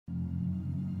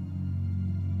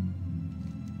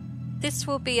this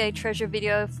will be a treasure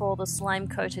video for the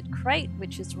slime-coated crate,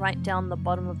 which is right down the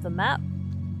bottom of the map.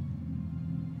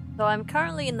 So I'm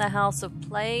currently in the House of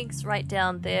Plagues. Right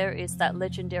down there is that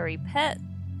legendary pet.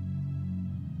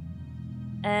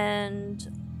 And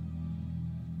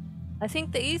I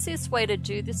think the easiest way to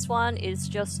do this one is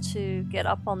just to get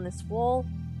up on this wall.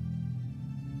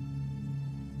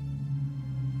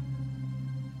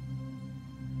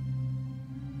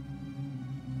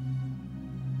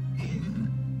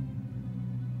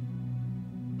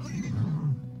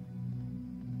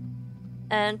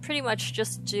 And pretty much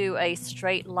just do a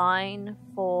straight line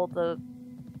for the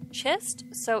chest.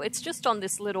 So it's just on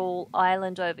this little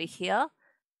island over here.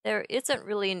 There isn't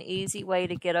really an easy way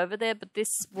to get over there, but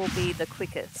this will be the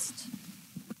quickest.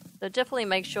 So definitely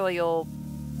make sure you're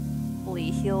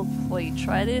fully healed before you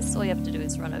try this. All you have to do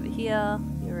is run over here.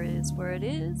 Here is where it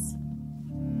is.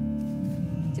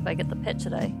 See if I get the pet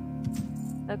today.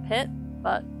 No pet,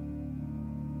 but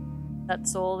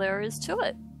that's all there is to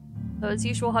it. So as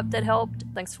usual, hope that helped.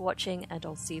 Thanks for watching, and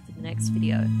I'll see you for the next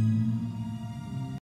video.